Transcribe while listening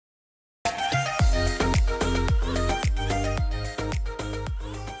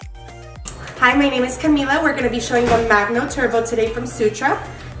Hi, my name is Camila. We're going to be showing the Magno Turbo today from Sutra.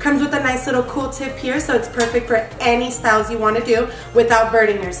 Comes with a nice little cool tip here, so it's perfect for any styles you want to do without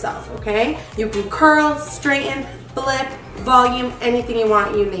burning yourself, okay? You can curl, straighten, flip, volume, anything you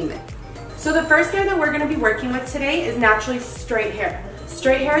want, you name it. So the first hair that we're going to be working with today is naturally straight hair.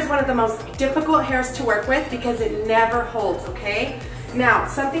 Straight hair is one of the most difficult hairs to work with because it never holds, okay? Now,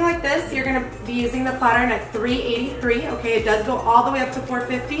 something like this, you're going to be using the flat iron at 383, okay? It does go all the way up to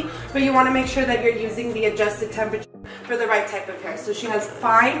 450, but you want to make sure that you're using the adjusted temperature for the right type of hair. So she has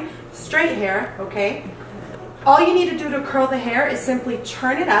fine, straight hair, okay? All you need to do to curl the hair is simply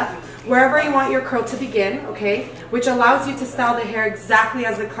turn it up wherever you want your curl to begin, okay? Which allows you to style the hair exactly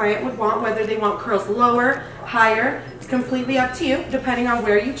as the client would want, whether they want curls lower, higher. It's completely up to you, depending on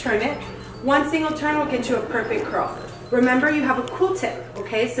where you turn it. One single turn will get you a perfect curl. Remember, you have a cool tip,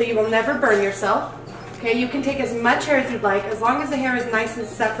 okay? So you will never burn yourself, okay? You can take as much hair as you'd like, as long as the hair is nice and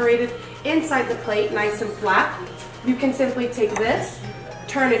separated inside the plate, nice and flat. You can simply take this,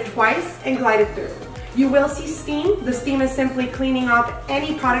 turn it twice, and glide it through. You will see steam. The steam is simply cleaning off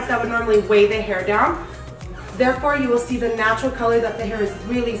any product that would normally weigh the hair down. Therefore, you will see the natural color that the hair is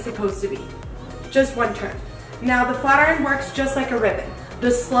really supposed to be. Just one turn. Now, the flat iron works just like a ribbon. The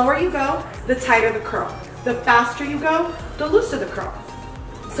slower you go, the tighter the curl. The faster you go, the looser the curl.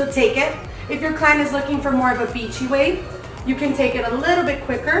 So take it. If your client is looking for more of a beachy wave, you can take it a little bit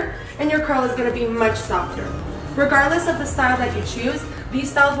quicker and your curl is going to be much softer. Regardless of the style that you choose,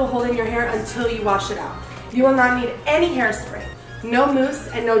 these styles will hold in your hair until you wash it out. You will not need any hairspray, no mousse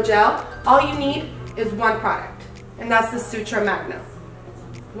and no gel. All you need is one product, and that's the Sutra Magno.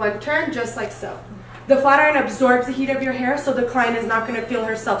 One turn, just like so. The flat iron absorbs the heat of your hair, so the client is not going to feel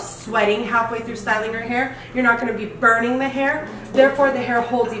herself sweating halfway through styling her hair. You're not going to be burning the hair, therefore the hair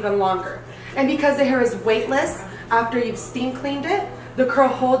holds even longer. And because the hair is weightless, after you've steam cleaned it, the curl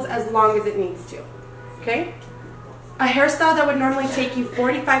holds as long as it needs to, okay? A hairstyle that would normally take you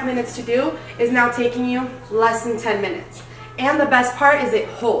 45 minutes to do is now taking you less than 10 minutes. And the best part is it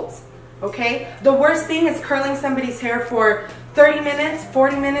holds, okay? The worst thing is curling somebody's hair for 30 minutes,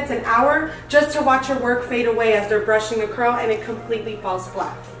 40 minutes, an hour, just to watch your work fade away as they're brushing the curl and it completely falls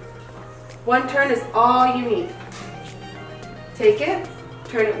flat. One turn is all you need. Take it,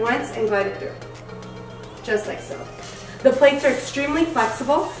 turn it once, and glide it through. Just like so. The plates are extremely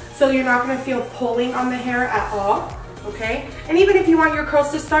flexible, so you're not going to feel pulling on the hair at all. Okay, and even if you want your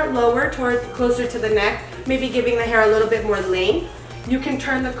curls to start lower, closer to the neck, maybe giving the hair a little bit more length, you can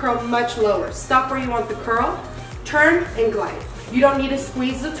turn the curl much lower. Stop where you want the curl, turn and glide. You don't need to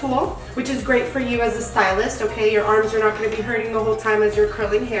squeeze the tool, which is great for you as a stylist, okay? Your arms are not going to be hurting the whole time as you're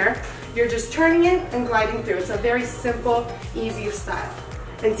curling hair. You're just turning it and gliding through. It's a very simple, easy style.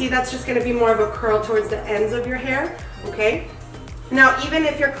 And see, that's just going to be more of a curl towards the ends of your hair, okay? Now, even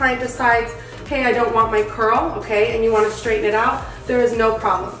if your client decides, hey, I don't want my curl, okay, and you want to straighten it out, there is no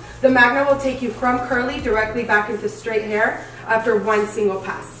problem. The Magno will take you from curly directly back into straight hair after one single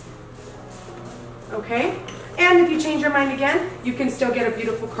pass. Okay? And if you change your mind again, you can still get a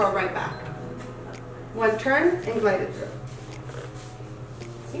beautiful curl right back. One turn and glide it through.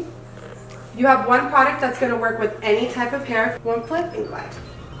 See? You have one product that's going to work with any type of hair. One flip and glide.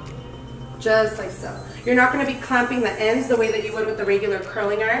 Just like so. You're not going to be clamping the ends the way that you would with the regular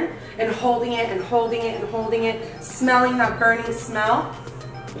curling iron and holding it and holding it and holding it, smelling that burning smell.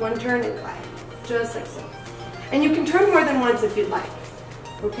 One turn and glide. Just like so. And you can turn more than once if you'd like.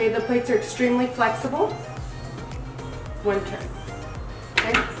 Okay, the plates are extremely flexible. One turn.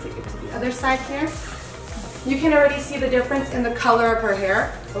 Okay, let's take it to the other side here. You can already see the difference in the color of her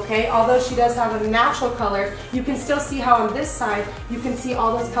hair, okay? Although she does have a natural color, you can still see how on this side, you can see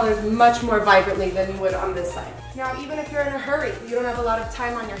all those colors much more vibrantly than you would on this side. Now, even if you're in a hurry, you don't have a lot of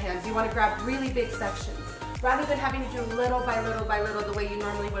time on your hands, you want to grab really big sections. Rather than having to do little by little by little the way you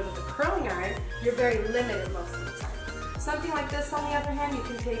normally would with a curling iron, you're very limited most of the time. Something like this, on the other hand, you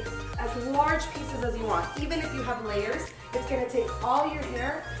can take as large pieces as you want. Even if you have layers, it's going to take all your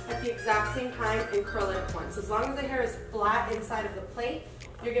hair at the exact same time and curl it at once. As long as the hair is flat inside of the plate,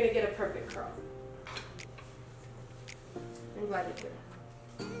 you're going to get a perfect curl. And glide it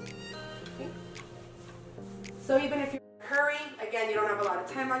through. Okay. So even if you're in a hurry, again, you don't have a lot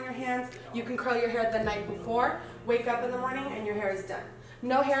of time on your hands, you can curl your hair the night before, wake up in the morning, and your hair is done.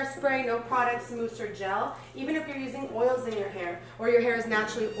 No hairspray, no products, mousse or gel. Even if you're using oils in your hair or your hair is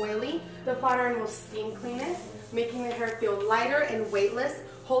naturally oily, the flat iron will steam clean it, making the hair feel lighter and weightless,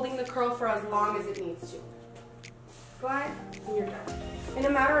 holding the curl for as long as it needs to. Glide, and you're done. In a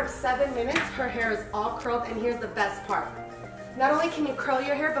matter of 7 minutes, her hair is all curled, and here's the best part. Not only can you curl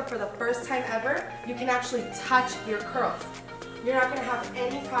your hair, but for the first time ever, you can actually touch your curls. You're not gonna have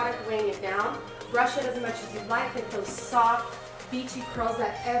any product weighing it down. Brush it as much as you like. Get those soft, beachy curls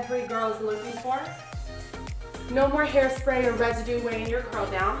that every girl is looking for. No more hairspray or residue weighing your curl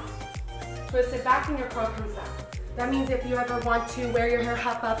down. Twist it back and your curl comes down. That means if you ever want to wear your hair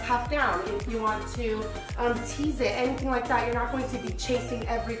half up, half down, if you want to tease it, anything like that, you're not going to be chasing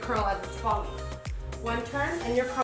every curl as it's falling. One turn and your curl